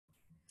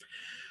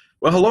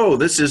Well, hello.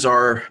 This is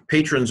our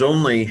patrons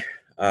only,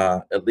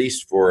 at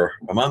least for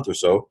a month or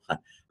so.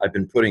 I've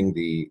been putting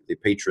the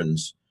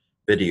patrons'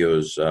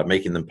 videos,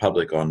 making them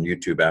public on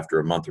YouTube after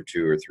a month or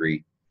two or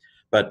three.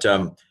 But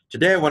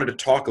today I wanted to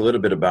talk a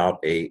little bit about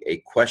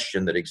a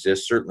question that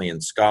exists certainly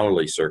in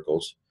scholarly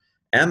circles,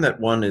 and that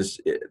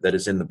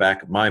is in the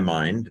back of my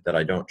mind that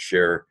I don't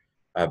share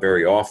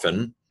very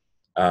often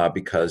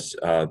because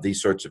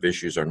these sorts of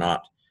issues are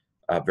not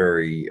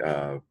very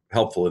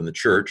helpful in the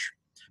church,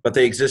 but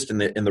they exist in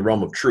the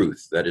realm of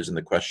truth. That is, in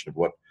the question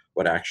of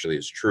what actually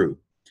is true.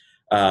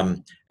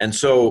 And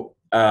so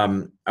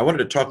I wanted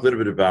to talk a little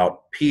bit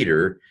about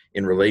Peter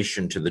in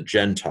relation to the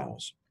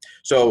Gentiles.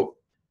 So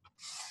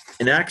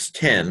in Acts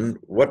 10,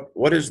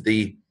 what is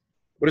the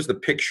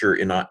picture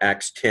in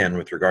Acts 10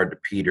 with regard to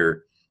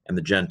Peter and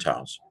the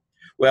Gentiles?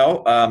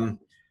 Well,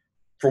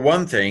 for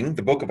one thing,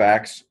 the book of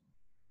Acts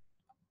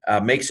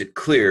makes it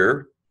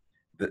clear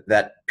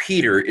that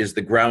Peter is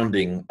the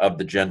grounding of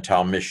the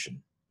Gentile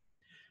mission.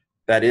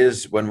 That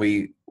is, when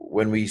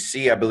we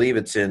see, I believe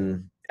it's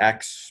in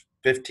Acts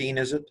 15,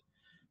 is it?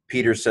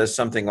 Peter says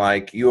something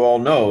like, "You all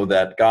know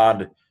that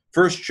God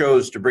first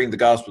chose to bring the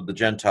gospel to the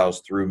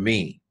Gentiles through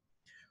me."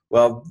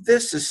 Well,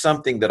 this is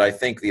something that I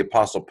think the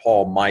Apostle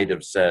Paul might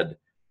have said,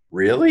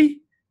 "Really?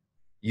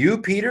 You,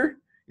 Peter?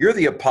 You're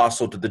the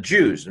apostle to the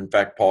Jews." In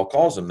fact, Paul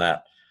calls him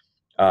that,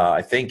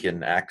 I think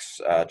in Acts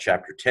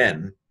chapter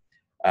 10,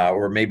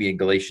 or maybe in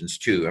Galatians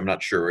 2. I'm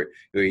not sure.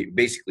 He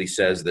basically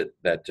says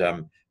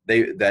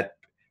that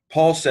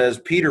Paul says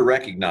Peter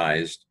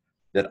recognized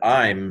that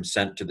I'm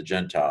sent to the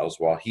Gentiles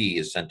while he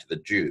is sent to the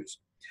Jews.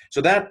 So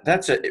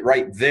that's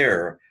right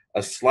there,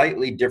 a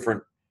slightly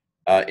different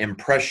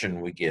impression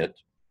we get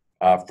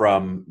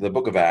from the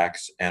book of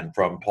Acts and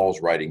from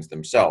Paul's writings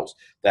themselves,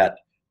 that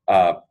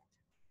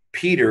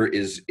Peter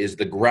is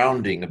the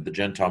grounding of the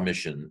Gentile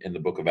mission in the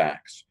book of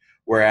Acts,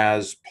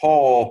 whereas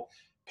Paul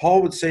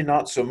would say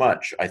not so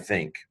much, I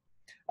think.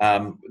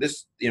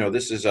 This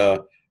is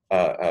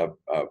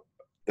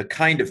the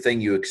kind of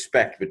thing you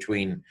expect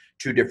between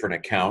two different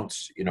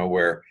accounts,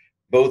 where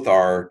both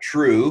are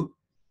true,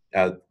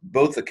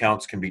 both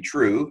accounts can be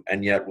true,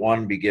 and yet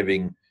one be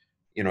giving,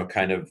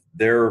 kind of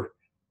the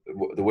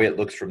way it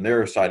looks from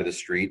their side of the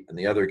street, and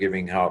the other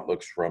giving how it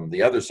looks from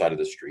the other side of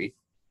the street.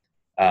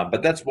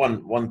 But that's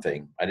one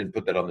thing. I didn't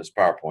put that on this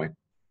PowerPoint,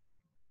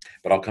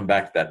 but I'll come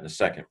back to that in a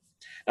second.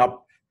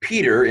 Now,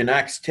 Peter in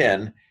Acts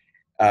 10,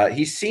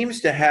 he seems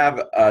to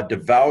have a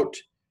devout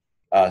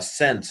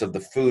sense of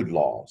the food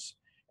laws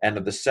and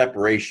of the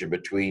separation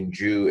between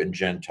Jew and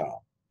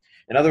Gentile.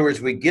 In other words,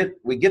 we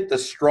get the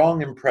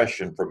strong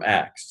impression from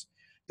Acts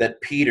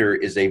that Peter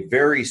is a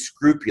very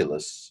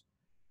scrupulous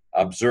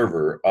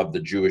observer of the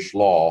Jewish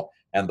law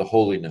and the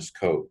holiness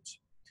codes.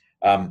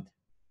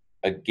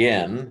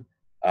 Again,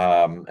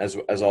 as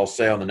I'll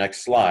say on the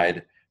next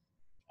slide,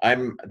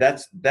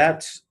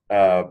 that's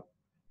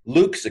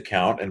Luke's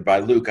account, and by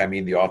Luke I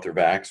mean the author of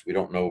Acts. We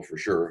don't know for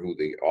sure who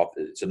the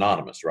author. It's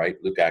anonymous, right?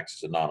 Luke Acts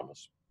is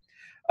anonymous.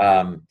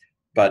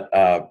 But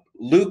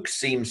Luke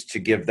seems to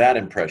give that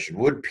impression.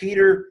 Would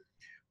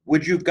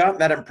you have gotten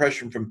that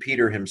impression from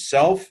Peter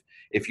himself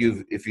if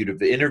you'd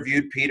have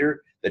interviewed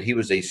Peter, that he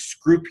was a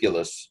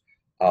scrupulous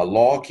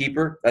law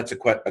keeper? That's a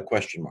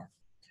question mark.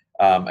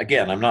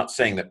 Again, I'm not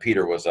saying that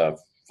Peter was a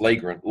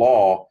flagrant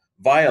law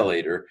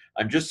violator.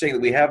 I'm just saying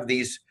that we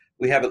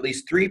have at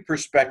least three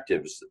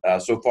perspectives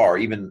so far,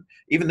 even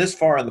this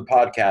far in the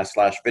podcast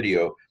 /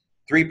 video.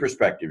 Three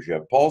perspectives. You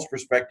have Paul's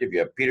perspective, you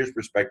have Peter's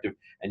perspective,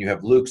 and you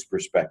have Luke's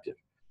perspective.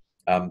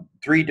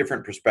 Three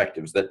different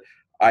perspectives that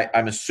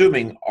I'm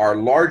assuming are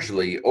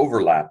largely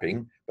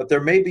overlapping, but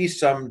there may be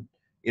some,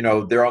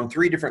 they're on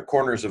three different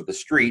corners of the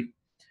street,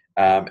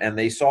 and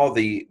they saw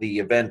the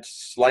event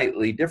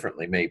slightly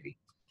differently, maybe.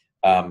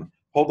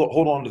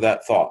 Hold on to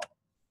that thought.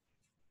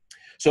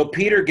 So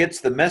Peter gets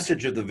the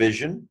message of the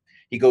vision.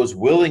 He goes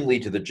willingly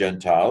to the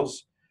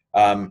Gentiles.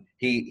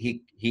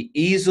 He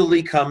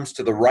easily comes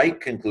to the right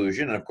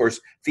conclusion, and of course,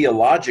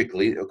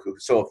 theologically,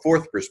 so a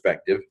fourth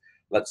perspective,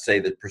 let's say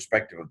the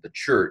perspective of the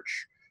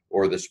church,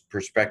 or this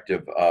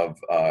perspective of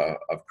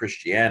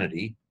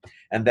Christianity,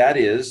 and that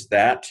is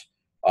that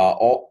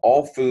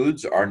all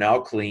foods are now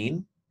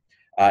clean,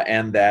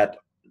 and that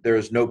there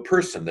is no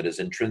person that is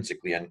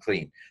intrinsically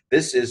unclean.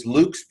 This is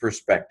Luke's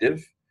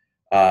perspective,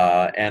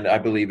 and I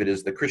believe it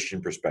is the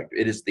Christian perspective.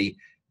 It is the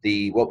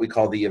what we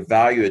call the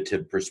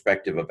evaluative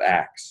perspective of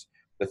Acts,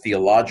 the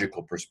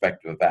theological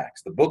perspective of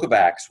Acts. The book of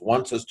Acts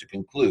wants us to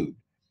conclude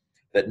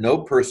that no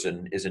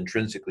person is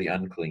intrinsically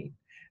unclean,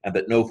 and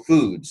that no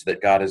foods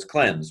that God has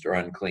cleansed are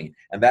unclean.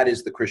 And that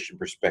is the Christian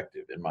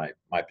perspective in my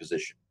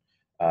position,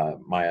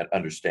 my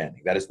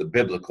understanding. That is the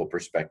biblical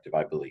perspective,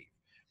 I believe.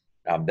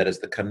 That is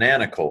the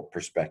canonical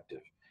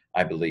perspective,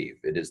 I believe.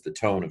 It is the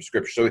tone of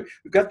Scripture. So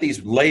we've got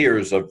these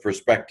layers of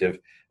perspective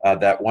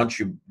that once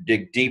you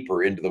dig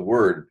deeper into the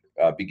Word,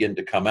 begin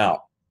to come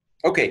out.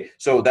 Okay,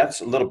 so that's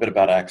a little bit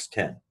about Acts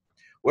 10.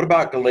 What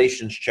about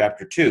Galatians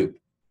chapter 2?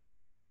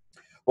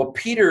 Well,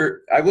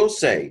 Peter, I will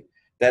say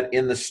that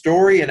in the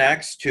story in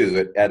Acts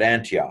 2 at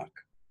Antioch,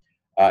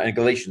 in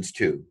Galatians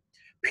 2,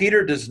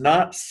 Peter does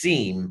not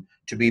seem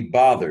to be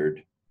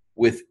bothered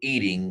with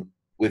eating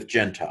with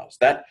Gentiles.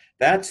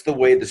 That's the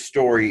way the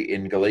story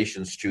in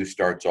Galatians 2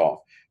 starts off.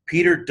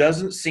 Peter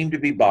doesn't seem to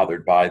be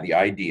bothered by the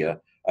idea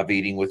of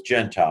eating with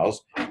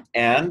Gentiles.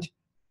 And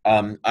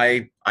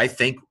I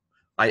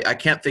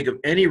can't think of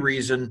any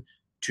reason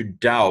to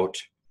doubt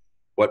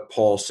what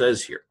Paul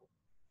says here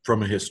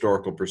from a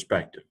historical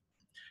perspective.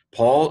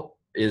 Paul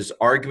is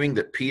arguing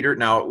that Peter,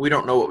 now we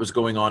don't know what was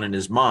going on in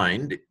his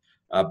mind,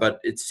 but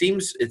it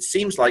seems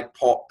like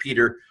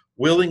Peter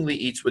willingly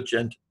eats with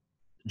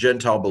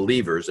Gentile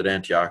believers at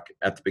Antioch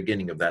at the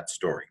beginning of that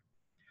story.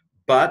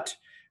 But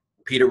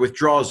Peter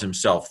withdraws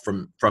himself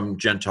from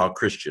Gentile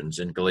Christians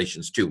in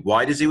Galatians 2.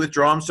 Why does he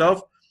withdraw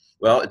himself?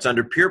 Well, it's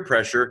under peer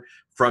pressure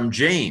from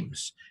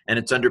James, and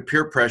it's under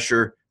peer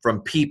pressure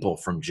from people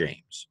from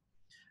James.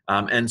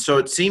 And so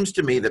it seems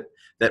to me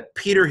that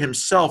Peter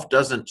himself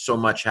doesn't so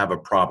much have a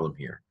problem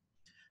here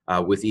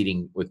with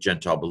eating with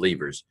Gentile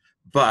believers,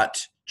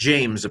 but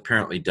James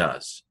apparently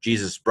does,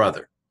 Jesus'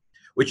 brother,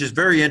 which is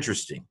very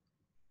interesting,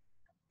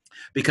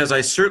 because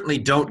I certainly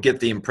don't get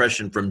the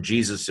impression from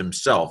Jesus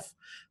himself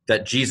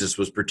that Jesus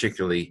was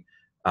particularly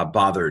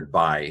bothered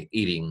by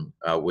eating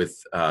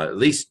with at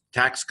least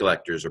tax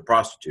collectors or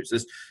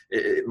prostitutes.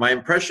 My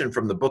impression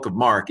from the book of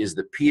Mark is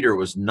that Peter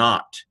was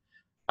not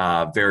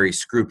very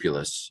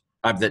scrupulous,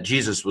 that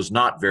Jesus was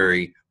not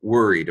very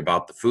worried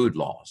about the food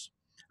laws.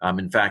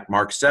 In fact,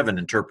 Mark 7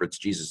 interprets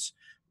Jesus'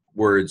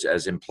 words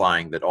as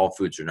implying that all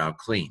foods are now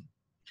clean.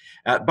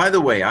 By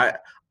the way,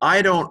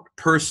 I don't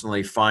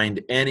personally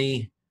find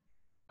any,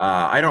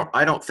 I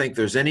don't think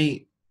there's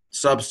any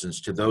substance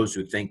to those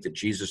who think that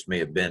Jesus may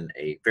have been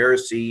a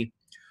Pharisee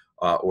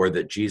or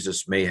that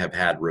Jesus may have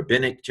had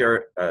rabbinic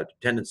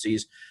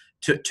tendencies.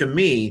 To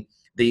me,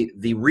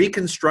 the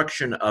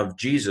reconstruction of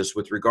Jesus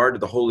with regard to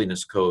the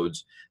holiness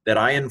codes that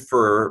I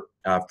infer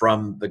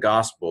from the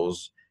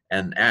Gospels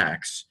and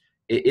Acts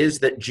is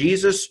that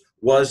Jesus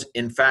was,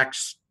 in fact,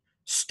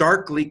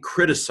 starkly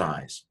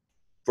criticized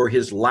for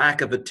his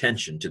lack of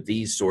attention to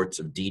these sorts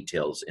of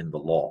details in the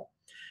law.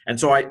 And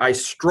so I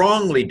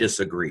strongly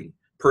disagree,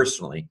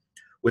 personally,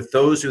 with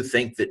those who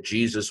think that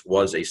Jesus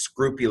was a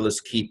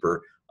scrupulous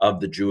keeper of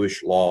the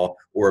Jewish law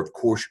or of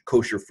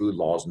kosher food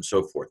laws and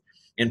so forth.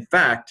 In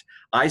fact,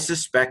 I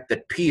suspect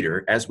that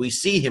Peter, as we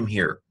see him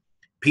here,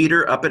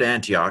 Peter up at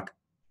Antioch,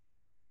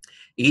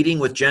 eating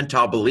with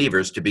Gentile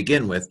believers to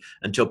begin with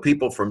until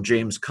people from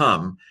James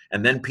come,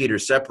 and then Peter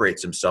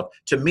separates himself.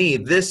 To me,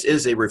 this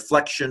is a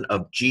reflection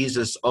of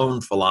Jesus'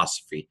 own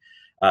philosophy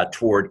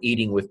toward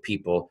eating with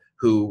people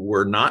who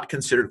were not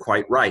considered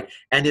quite right.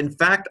 And in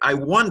fact, I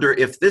wonder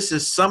if this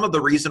is some of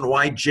the reason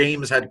why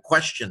James had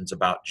questions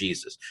about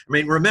Jesus. I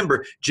mean,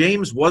 remember,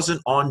 James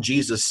wasn't on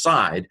Jesus'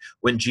 side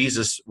when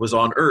Jesus was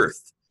on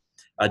earth.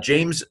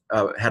 James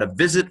had a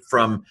visit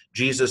from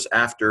Jesus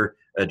after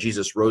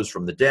Jesus rose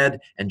from the dead,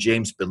 and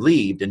James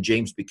believed, and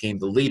James became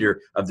the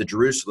leader of the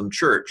Jerusalem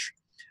church.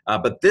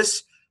 But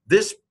this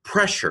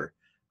pressure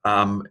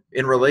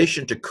in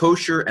relation to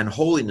kosher and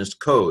holiness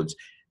codes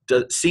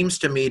seems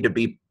to me to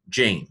be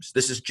James.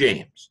 This is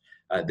James.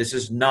 This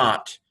is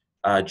not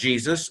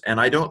Jesus,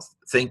 and I don't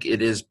think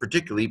it is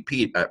particularly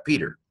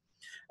Peter.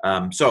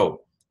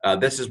 So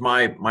this is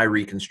my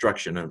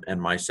reconstruction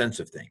and my sense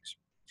of things.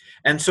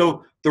 And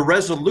so the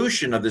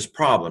resolution of this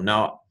problem,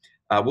 now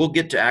we'll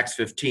get to Acts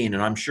 15,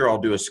 and I'm sure I'll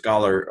do a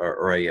scholar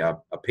or a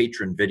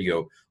patron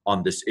video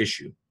on this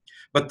issue.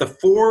 But the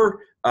four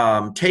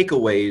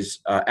takeaways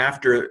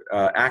after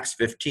Acts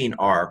 15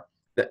 are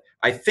that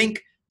I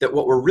think that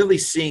what we're really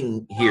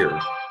seeing here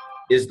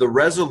is the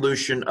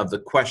resolution of the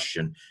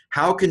question,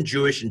 how can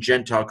Jewish and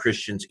Gentile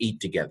Christians eat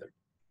together?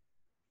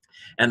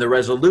 And the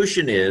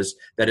resolution is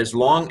that as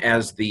long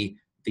as the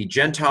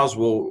Gentiles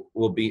will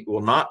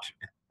not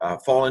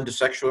fall into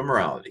sexual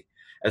immorality,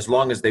 as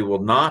long as they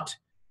will not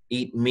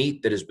eat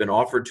meat that has been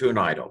offered to an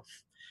idol,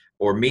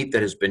 or meat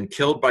that has been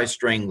killed by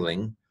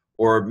strangling,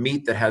 or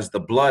meat that has the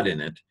blood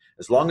in it,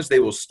 as long as they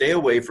will stay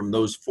away from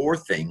those four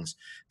things,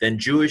 then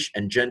Jewish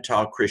and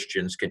Gentile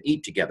Christians can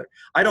eat together.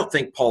 I don't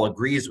think Paul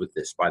agrees with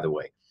this, by the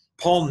way.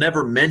 Paul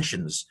never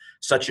mentions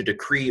such a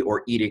decree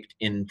or edict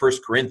in 1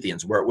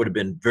 Corinthians, where it would have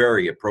been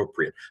very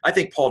appropriate. I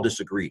think Paul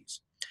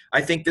disagrees.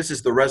 I think this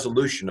is the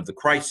resolution of the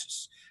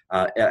crisis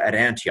at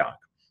Antioch,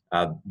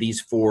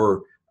 these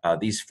four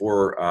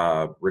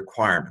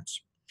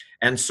requirements.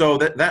 And so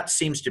that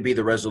seems to be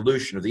the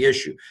resolution of the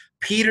issue.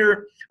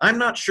 Peter, I'm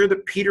not sure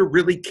that Peter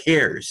really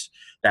cares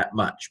that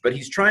much, but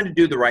he's trying to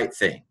do the right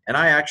thing. And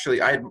I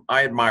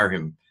admire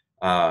him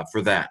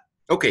for that.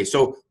 Okay,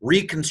 so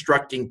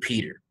reconstructing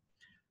Peter.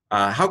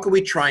 How can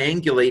we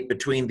triangulate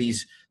between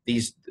these?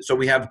 So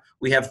we have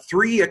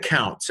three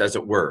accounts, as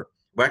it were.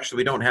 Well, actually,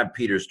 we don't have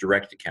Peter's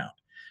direct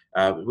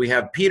account. We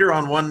have Peter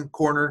on one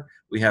corner,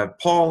 we have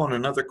Paul on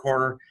another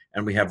corner,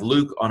 and we have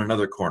Luke on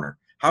another corner.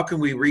 How can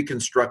we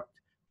reconstruct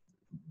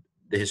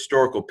the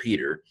historical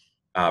Peter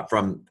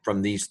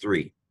from these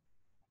three?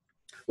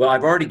 Well,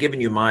 I've already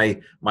given you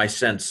my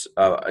sense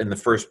in the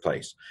first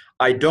place.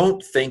 I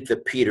don't think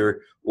that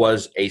Peter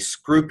was a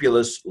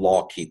scrupulous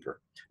law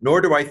keeper,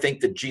 nor do I think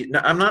that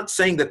now, I'm not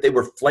saying that they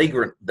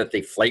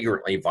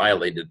flagrantly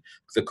violated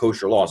the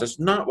kosher laws. That's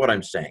not what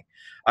I'm saying.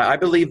 I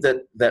believe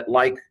that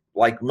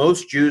like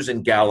most Jews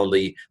in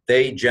Galilee,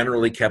 they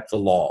generally kept the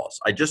laws.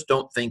 I just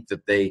don't think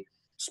that they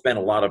spent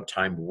a lot of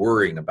time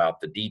worrying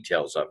about the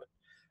details of it.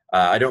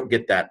 I don't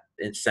get that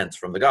sense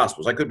from the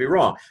Gospels. I could be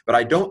wrong, but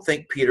I don't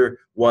think Peter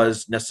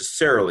was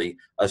necessarily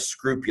a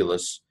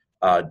scrupulous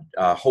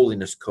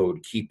holiness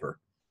code keeper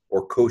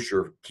or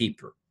kosher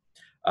keeper.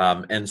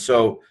 And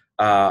so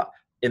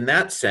in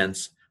that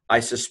sense, I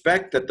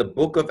suspect that the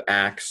book of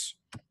Acts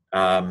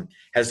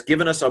has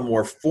given us a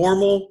more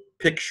formal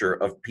picture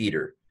of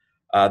Peter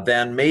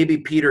than maybe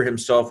Peter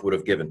himself would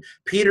have given.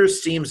 Peter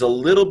seems a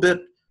little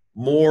bit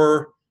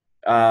more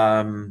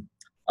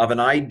of an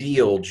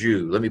ideal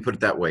Jew. Let me put it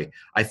that way.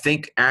 I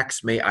think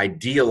Acts may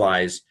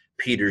idealize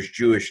Peter's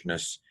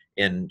Jewishness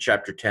in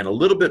chapter 10 a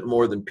little bit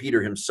more than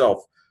Peter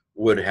himself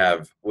would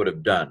have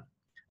done.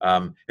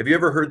 Have you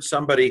ever heard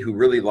somebody who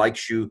really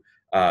likes you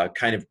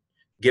kind of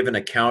give an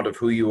account of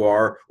who you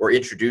are or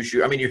introduce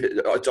you? I mean,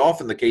 it's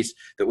often the case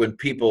that when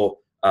people,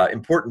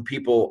 important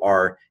people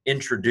are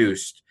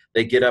introduced,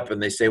 they get up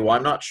and they say, well,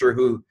 I'm not sure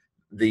who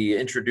the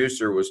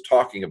introducer was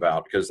talking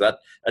about because that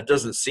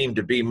doesn't seem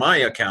to be my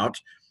account.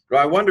 But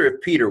I wonder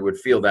if Peter would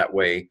feel that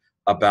way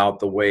about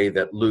the way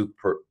that Luke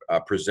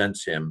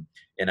presents him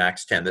in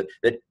Acts 10,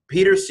 that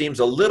Peter seems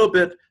a little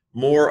bit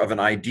more of an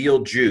ideal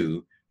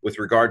Jew with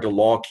regard to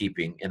law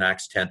keeping in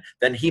Acts 10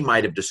 than he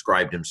might have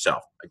described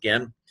himself.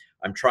 Again,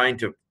 I'm trying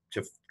to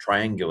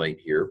triangulate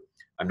here.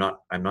 I'm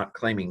not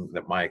claiming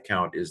that my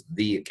account is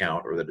the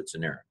account or that it's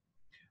an error.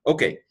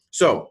 Okay,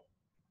 so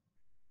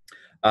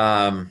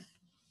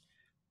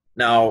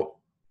now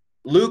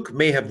Luke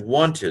may have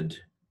wanted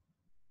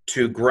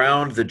to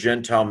ground the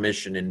Gentile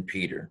mission in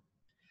Peter.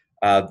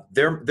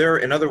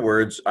 In other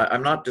words,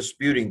 I'm not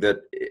disputing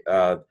that.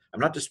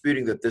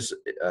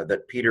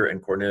 That Peter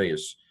and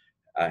Cornelius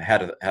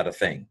had a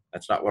thing.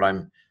 That's not what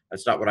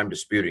I'm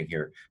disputing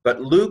here.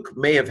 But Luke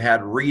may have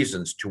had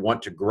reasons to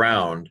want to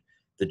ground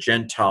the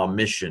Gentile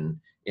mission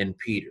in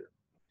Peter,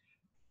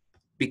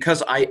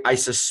 because I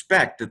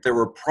suspect that there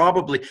were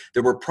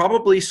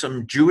probably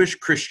some Jewish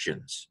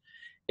Christians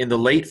in the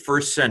late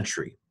first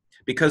century,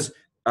 because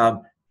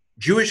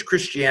Jewish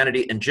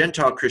Christianity and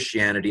Gentile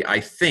Christianity, I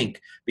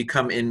think,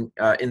 become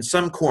in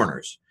some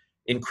corners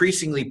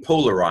increasingly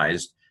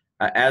polarized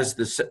as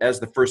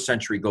the first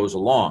century goes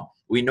along.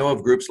 We know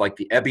of groups like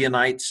the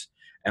Ebionites,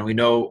 and we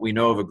know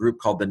of a group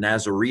called the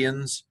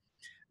Nazareans.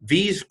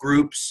 These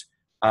groups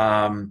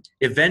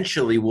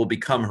eventually will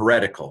become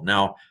heretical.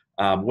 Now,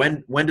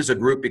 when does a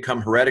group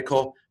become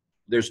heretical?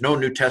 There's no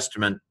New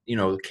Testament,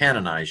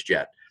 canonized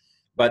yet,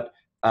 but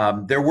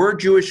there were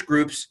Jewish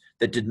groups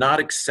that did not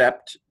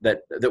accept,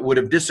 that would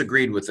have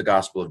disagreed with the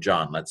Gospel of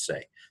John, let's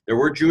say. There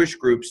were Jewish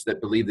groups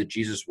that believed that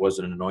Jesus was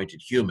an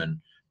anointed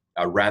human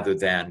rather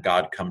than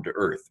God come to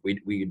earth.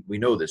 We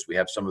know this. We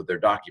have some of their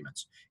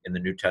documents in the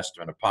New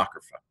Testament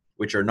Apocrypha,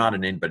 which are not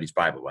in anybody's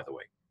Bible, by the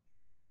way.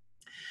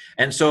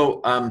 And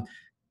so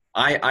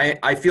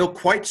I feel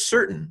quite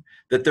certain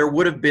that there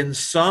would have been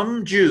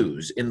some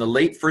Jews in the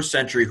late first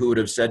century who would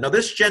have said, no,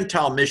 this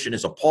Gentile mission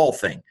is a Paul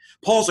thing.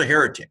 Paul's a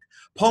heretic.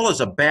 Paul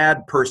is a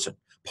bad person.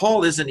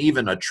 Paul isn't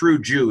even a true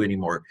Jew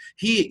anymore.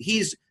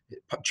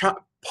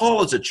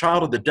 Paul is a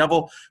child of the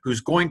devil who's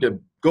going to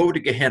go to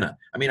Gehenna.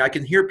 I mean, I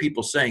can hear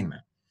people saying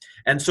that.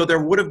 And so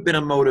there would have been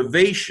a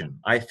motivation,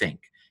 I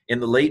think,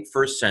 in the late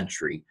first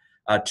century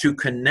to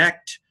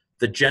connect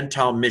the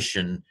Gentile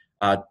mission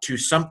to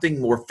something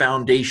more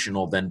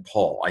foundational than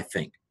Paul, I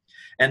think.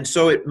 And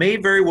so it may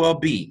very well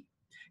be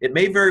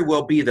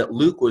that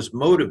Luke was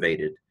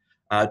motivated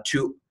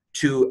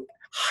to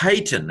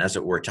heighten, as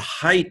it were,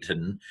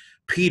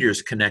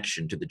 Peter's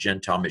connection to the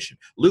Gentile mission.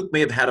 Luke may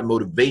have had a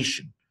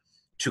motivation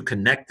to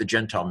connect the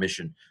Gentile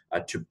mission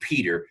to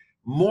Peter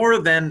more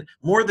than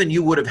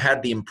you would have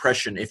had the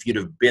impression if you'd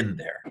have been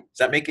there. Does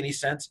that make any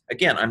sense?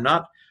 Again,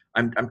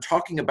 I'm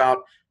talking about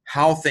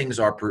how things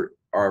are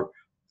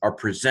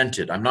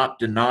presented. I'm not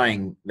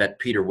denying that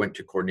Peter went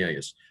to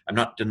Cornelius. I'm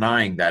not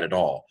denying that at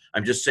all.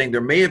 I'm just saying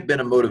there may have been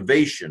a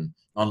motivation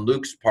on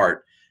Luke's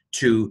part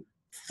to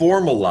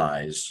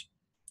formalize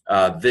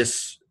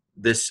this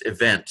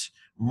event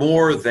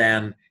more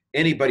than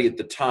anybody at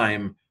the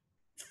time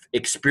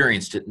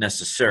experienced it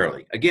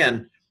necessarily.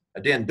 Again,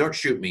 don't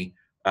shoot me.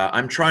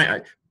 I'm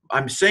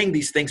saying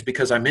these things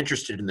because I'm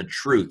interested in the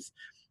truth,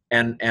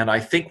 and I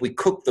think we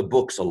cook the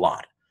books a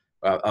lot.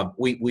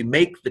 We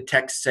make the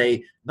text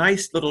say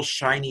nice little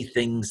shiny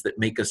things that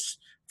make us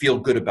feel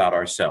good about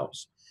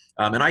ourselves,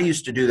 and I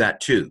used to do that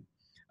too,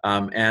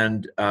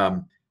 and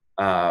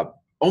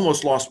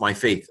almost lost my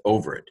faith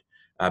over it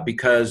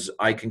because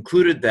I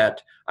concluded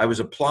that I was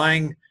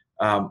applying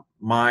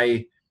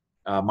my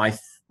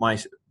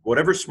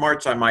whatever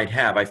smarts I might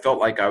have. I felt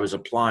like I was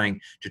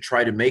applying to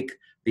try to make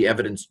the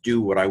evidence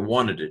do what I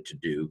wanted it to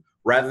do,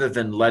 rather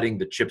than letting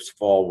the chips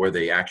fall where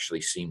they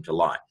actually seem to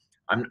lie.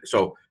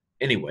 So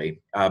anyway,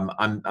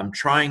 I'm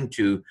trying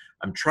to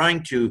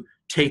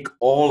take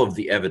all of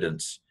the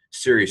evidence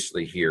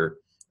seriously here,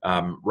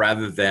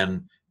 rather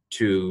than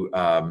to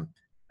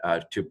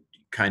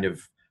kind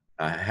of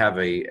have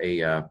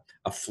a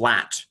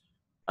flat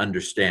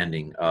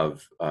understanding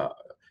of,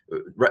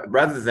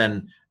 rather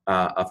than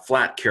a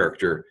flat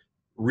character,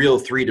 real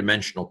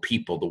three-dimensional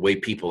people, the way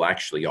people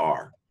actually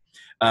are.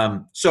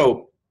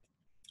 So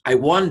I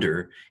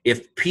wonder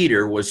if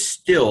Peter was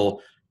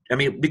still, I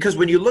mean, because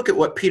when you look at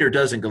what Peter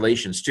does in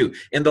Galatians 2,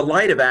 in the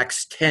light of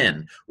Acts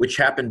 10, which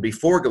happened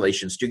before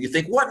Galatians 2, you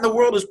think, what in the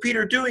world is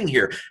Peter doing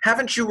here?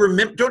 Haven't you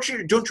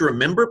don't you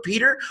remember,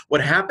 Peter, what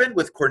happened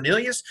with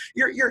Cornelius?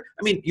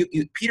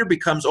 Peter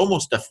becomes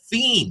almost a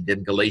fiend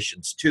in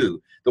Galatians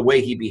 2, the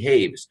way he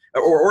behaves,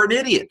 or an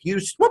idiot.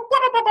 He's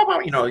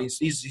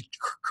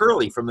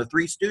Curly from the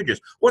Three Stooges.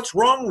 What's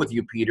wrong with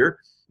you, Peter?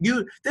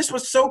 This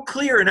was so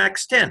clear in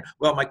Acts 10.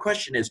 Well, my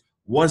question is,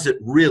 was it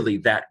really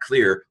that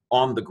clear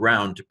on the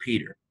ground to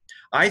Peter?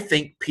 I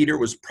think Peter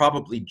was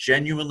probably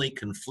genuinely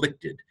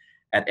conflicted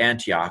at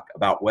Antioch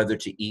about whether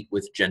to eat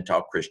with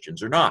Gentile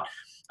Christians or not.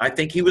 I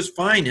think he was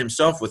fine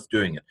himself with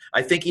doing it.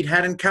 I think he'd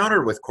had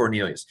encounter with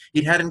Cornelius.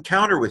 He'd had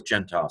encounter with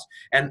Gentiles,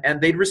 and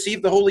they'd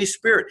received the Holy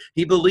Spirit.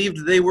 He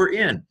believed they were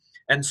in.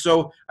 And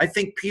so I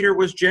think Peter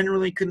was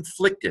generally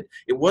conflicted.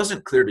 It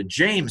wasn't clear to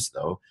James,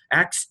 though.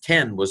 Acts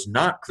 10 was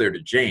not clear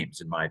to James,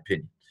 in my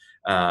opinion,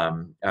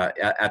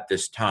 at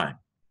this time.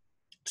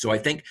 So I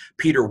think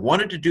Peter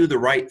wanted to do the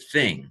right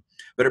thing,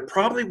 but it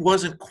probably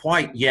wasn't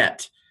quite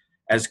yet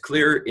as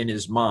clear in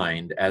his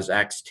mind as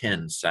Acts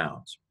 10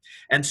 sounds.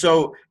 And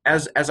so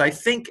as I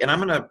think, and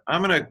I'm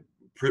gonna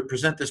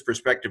present this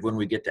perspective when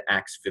we get to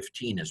Acts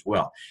 15 as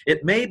well.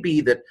 It may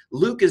be that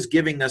Luke is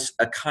giving us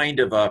a kind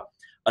of a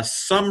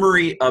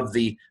summary of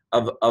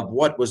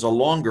what was a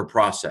longer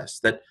process,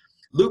 that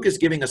Luke is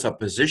giving us a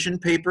position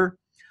paper.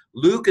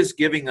 Luke is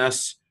giving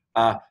us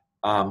the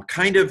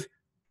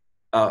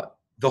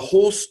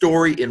whole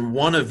story in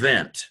one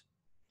event,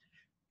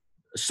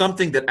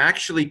 something that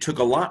actually took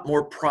a lot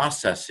more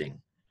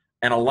processing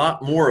and a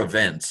lot more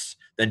events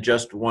than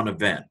just one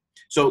event.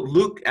 So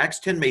Acts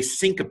 10 may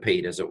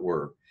syncopate, as it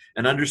were,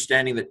 an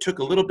understanding that took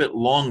a little bit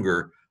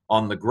longer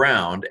on the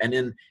ground, and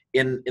in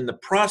the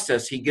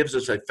process, he gives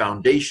us a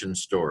foundation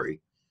story,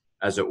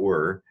 as it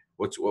were,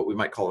 what we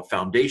might call a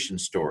foundation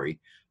story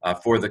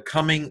for the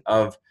coming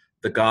of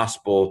the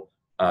gospel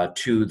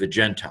to the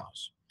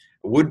Gentiles.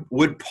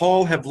 Would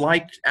Paul have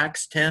liked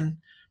Acts 10?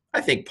 I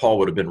think Paul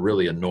would have been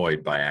really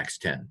annoyed by Acts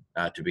 10,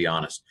 to be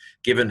honest,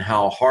 given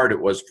how hard it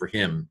was for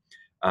him,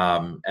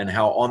 and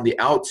how on the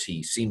outs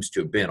he seems to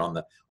have been,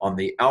 on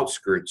the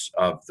outskirts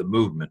of the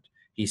movement.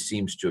 He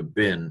seems to have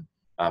been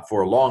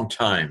for a long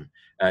time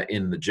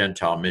in the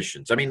Gentile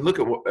missions. I mean, look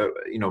at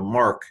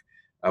Mark,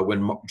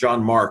 when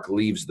John Mark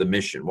leaves the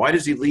mission. Why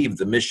does he leave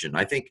the mission?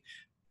 I think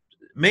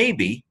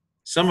maybe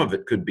some of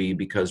it could be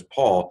because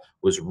Paul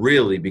was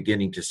really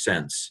beginning to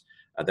sense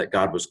that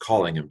God was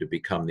calling him to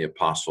become the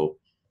apostle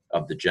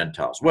of the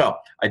Gentiles.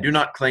 Well, I do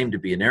not claim to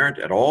be inerrant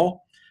at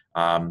all.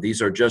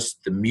 These are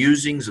just the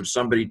musings of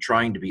somebody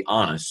trying to be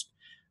honest,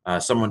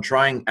 someone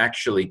trying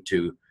actually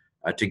to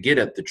get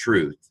at the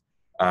truth.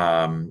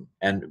 And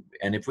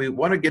if we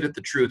want to get at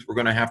the truth, we're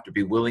going to have to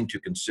be willing to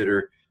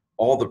consider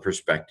all the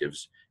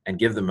perspectives and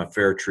give them a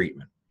fair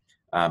treatment.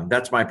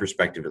 That's my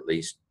perspective, at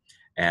least.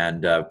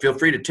 And feel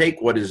free to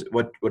take what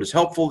is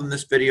helpful in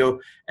this video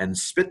and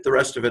spit the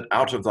rest of it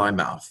out of thy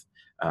mouth.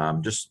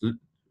 Just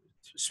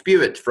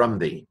spew it from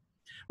thee.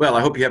 Well,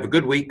 I hope you have a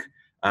good week.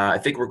 I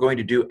think we're going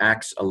to do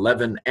Acts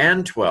 11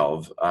 and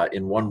 12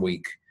 in 1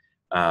 week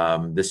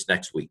this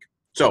next week.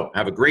 So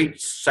have a great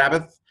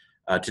Sabbath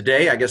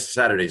today. I guess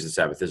Saturday's the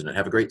Sabbath, isn't it?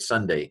 Have a great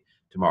Sunday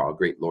tomorrow, a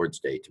great Lord's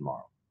Day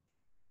tomorrow.